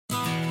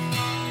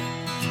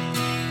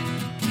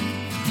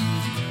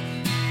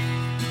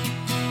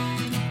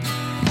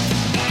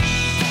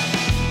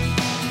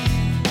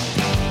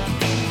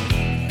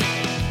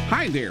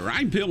there,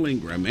 I'm Bill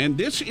Ingram, and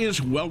this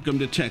is Welcome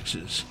to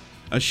Texas,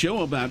 a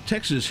show about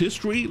Texas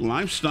history,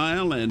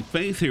 lifestyle, and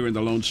faith here in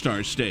the Lone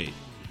Star State.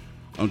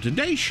 On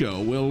today's show,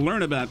 we'll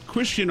learn about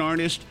Christian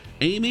artist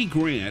Amy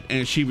Grant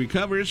as she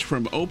recovers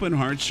from open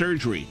heart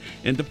surgery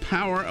and the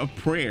power of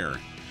prayer.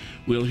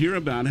 We'll hear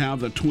about how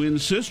the twin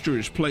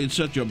sisters played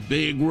such a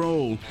big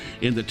role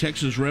in the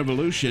Texas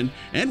Revolution,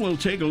 and we'll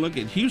take a look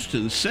at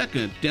Houston's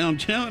second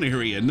downtown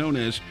area known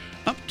as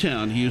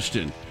Uptown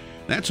Houston.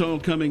 That's all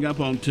coming up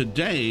on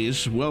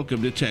today's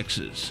Welcome to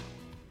Texas.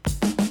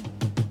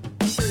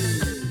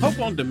 Hope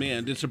on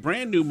Demand is a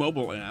brand new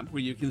mobile app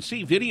where you can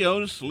see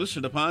videos,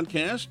 listen to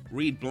podcasts,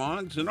 read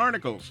blogs, and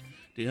articles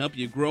to help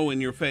you grow in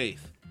your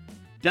faith.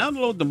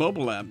 Download the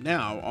mobile app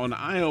now on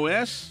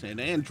iOS and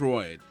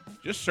Android.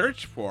 Just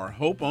search for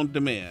Hope on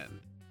Demand.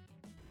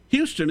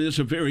 Houston is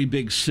a very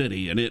big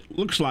city, and it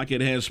looks like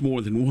it has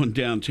more than one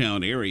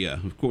downtown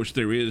area. Of course,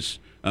 there is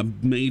a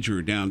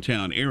major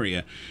downtown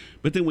area.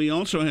 But then we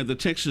also have the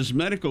Texas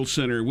Medical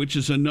Center, which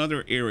is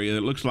another area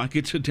that looks like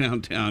it's a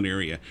downtown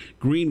area,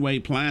 Greenway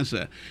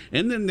Plaza.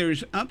 And then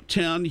there's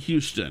Uptown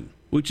Houston,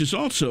 which is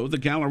also the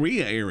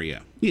Galleria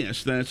area.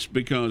 Yes, that's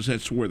because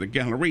that's where the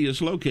Galleria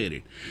is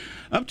located.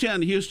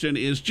 Uptown Houston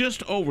is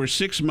just over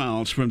 6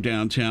 miles from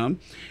downtown,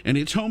 and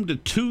it's home to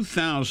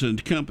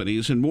 2,000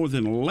 companies and more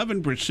than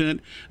 11%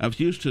 of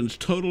Houston's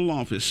total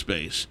office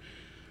space.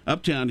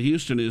 Uptown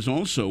Houston is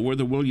also where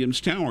the Williams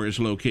Tower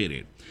is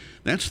located.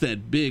 That's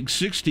that big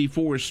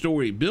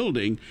 64-story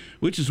building,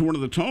 which is one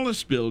of the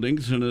tallest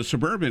buildings in a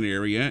suburban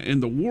area in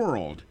the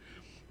world.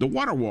 The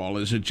water wall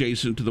is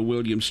adjacent to the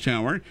Williams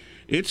Tower.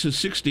 It's a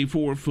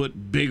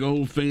 64-foot big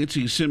old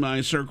fancy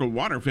semicircle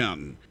water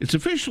fountain. It's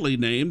officially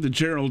named the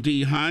Gerald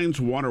D. Hines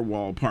Water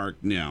Wall Park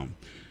now.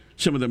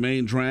 Some of the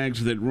main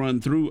drags that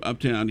run through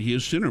Uptown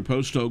Houston are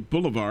Post Oak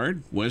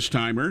Boulevard,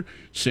 Westheimer,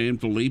 San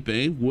Felipe,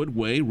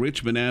 Woodway,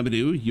 Richmond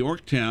Avenue,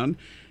 Yorktown,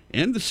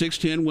 and the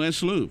 610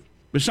 West Loop.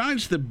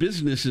 Besides the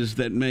businesses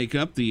that make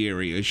up the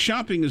area,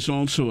 shopping is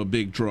also a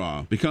big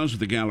draw because of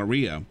the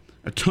Galleria.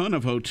 A ton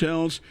of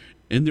hotels,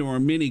 and there are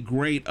many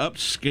great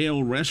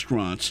upscale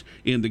restaurants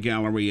in the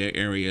Galleria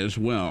area as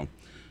well.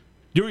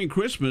 During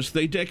Christmas,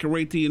 they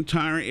decorate the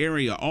entire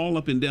area, all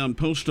up and down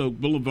Post Oak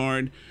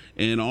Boulevard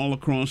and all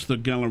across the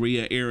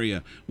Galleria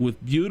area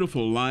with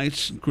beautiful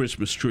lights and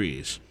Christmas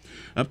trees.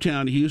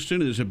 Uptown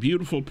Houston is a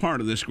beautiful part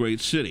of this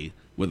great city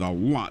with a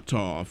lot to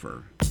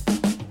offer.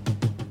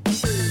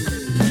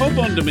 Hope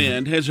on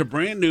Demand has a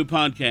brand new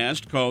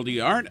podcast called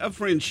The Art of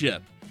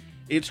Friendship.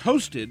 It's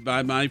hosted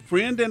by my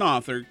friend and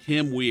author,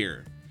 Kim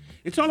Weir.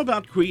 It's all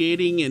about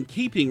creating and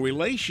keeping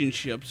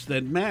relationships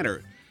that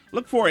matter.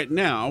 Look for it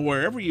now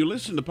wherever you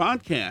listen to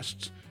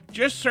podcasts.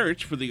 Just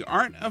search for The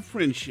Art of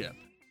Friendship.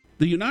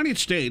 The United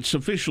States'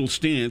 official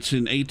stance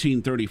in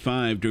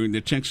 1835 during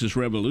the Texas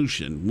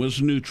Revolution was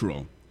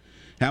neutral.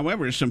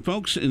 However, some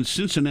folks in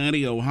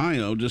Cincinnati,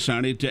 Ohio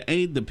decided to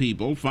aid the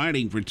people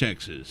fighting for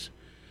Texas.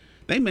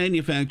 They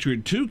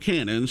manufactured 2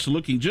 cannons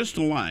looking just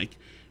alike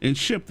and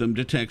shipped them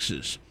to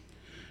Texas.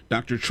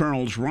 Dr.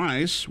 Charles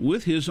Rice,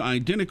 with his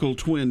identical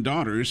twin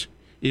daughters,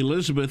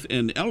 Elizabeth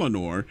and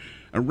Eleanor,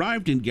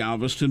 arrived in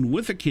Galveston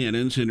with the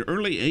cannons in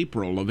early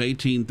April of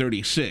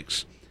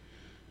 1836.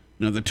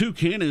 Now, the 2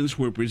 cannons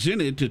were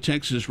presented to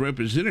Texas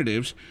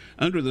representatives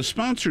under the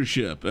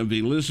sponsorship of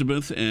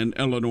Elizabeth and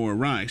Eleanor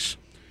Rice.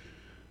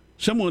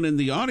 Someone in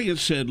the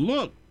audience said,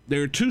 "Look,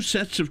 there are 2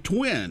 sets of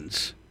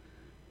twins."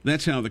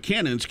 That's how the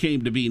cannons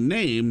came to be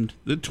named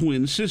the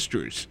Twin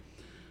Sisters.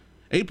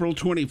 April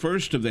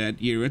 21st of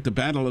that year at the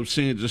Battle of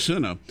San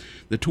Jacinto,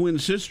 the Twin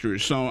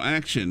Sisters saw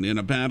action in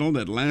a battle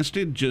that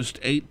lasted just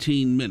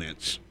 18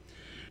 minutes.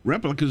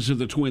 Replicas of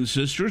the Twin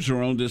Sisters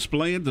are on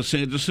display at the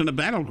San Jacinto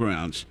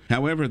Battlegrounds.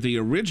 However, the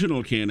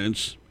original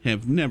cannons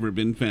have never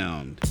been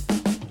found.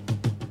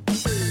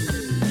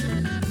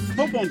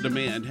 Hope on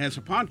Demand has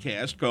a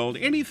podcast called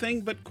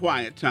Anything But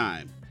Quiet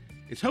Time.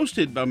 It's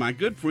hosted by my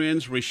good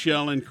friends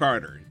Rochelle and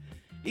Carter.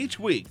 Each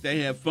week, they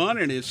have fun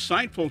and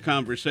insightful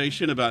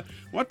conversation about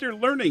what they're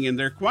learning in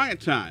their quiet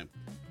time.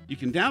 You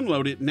can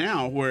download it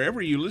now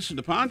wherever you listen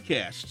to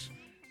podcasts.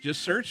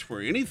 Just search for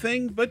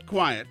Anything But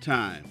Quiet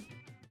Time.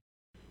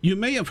 You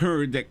may have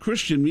heard that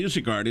Christian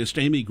music artist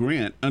Amy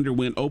Grant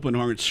underwent open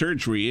heart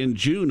surgery in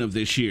June of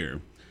this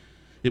year.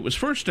 It was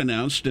first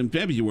announced in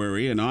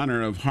February in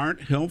honor of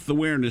Heart Health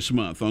Awareness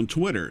Month on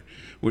Twitter,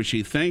 where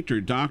she thanked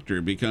her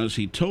doctor because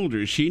he told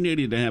her she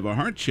needed to have a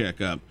heart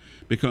checkup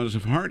because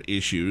of heart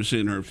issues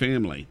in her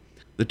family.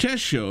 The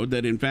test showed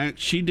that, in fact,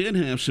 she did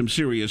have some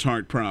serious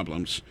heart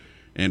problems,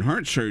 and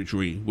heart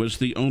surgery was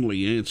the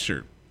only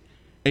answer.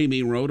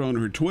 Amy wrote on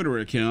her Twitter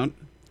account,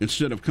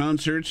 "Instead of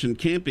concerts and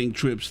camping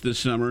trips this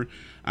summer,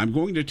 I'm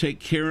going to take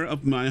care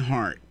of my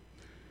heart."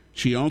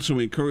 She also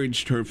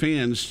encouraged her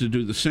fans to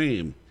do the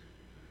same.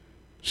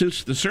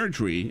 Since the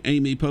surgery,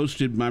 Amy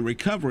posted, "My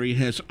recovery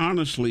has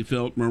honestly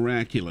felt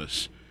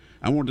miraculous.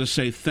 I want to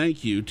say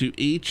thank you to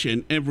each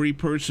and every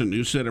person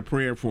who said a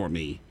prayer for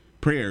me.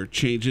 Prayer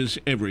changes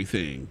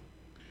everything."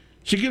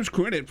 She gives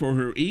credit for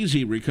her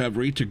easy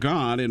recovery to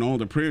God and all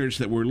the prayers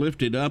that were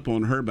lifted up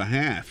on her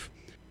behalf.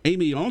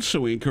 Amy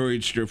also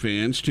encouraged her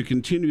fans to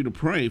continue to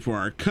pray for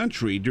our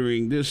country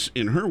during this,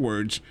 in her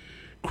words,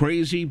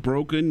 crazy,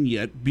 broken,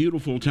 yet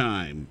beautiful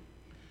time.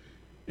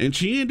 And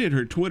she ended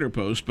her Twitter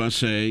post by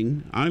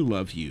saying, "I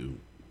love you."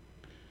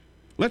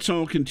 Let's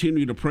all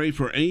continue to pray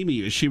for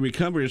Amy as she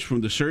recovers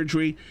from the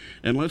surgery,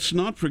 and let's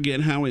not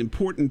forget how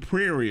important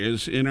prayer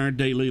is in our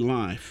daily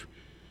life.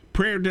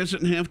 Prayer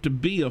doesn't have to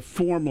be a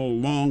formal,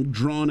 long,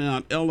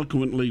 drawn-out,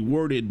 eloquently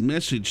worded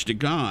message to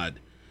God.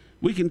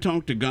 We can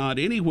talk to God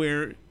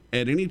anywhere,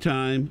 at any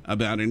time,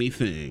 about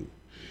anything.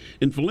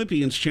 In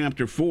Philippians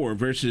chapter 4,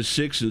 verses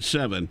 6 and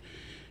 7,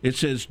 it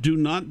says, "Do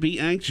not be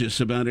anxious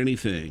about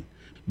anything,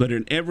 but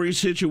in every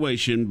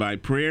situation, by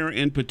prayer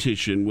and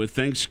petition, with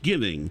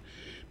thanksgiving,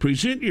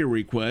 present your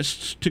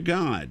requests to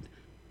God.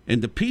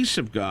 And the peace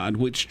of God,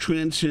 which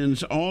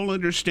transcends all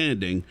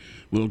understanding,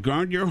 will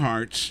guard your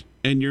hearts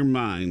and your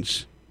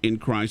minds in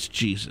Christ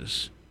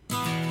Jesus."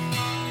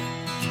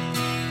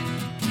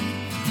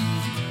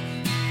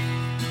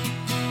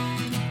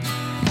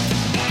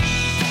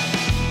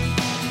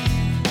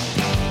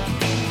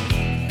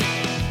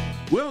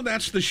 Well,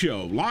 that's the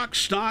show. Lock,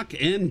 stock,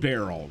 and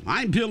barrel.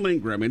 I'm Bill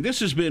Ingram, and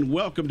this has been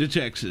Welcome to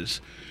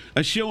Texas,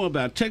 a show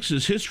about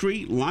Texas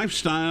history,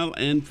 lifestyle,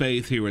 and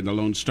faith here in the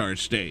Lone Star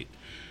State.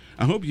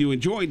 I hope you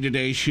enjoyed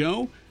today's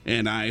show,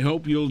 and I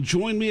hope you'll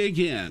join me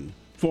again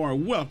for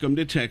Welcome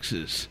to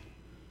Texas.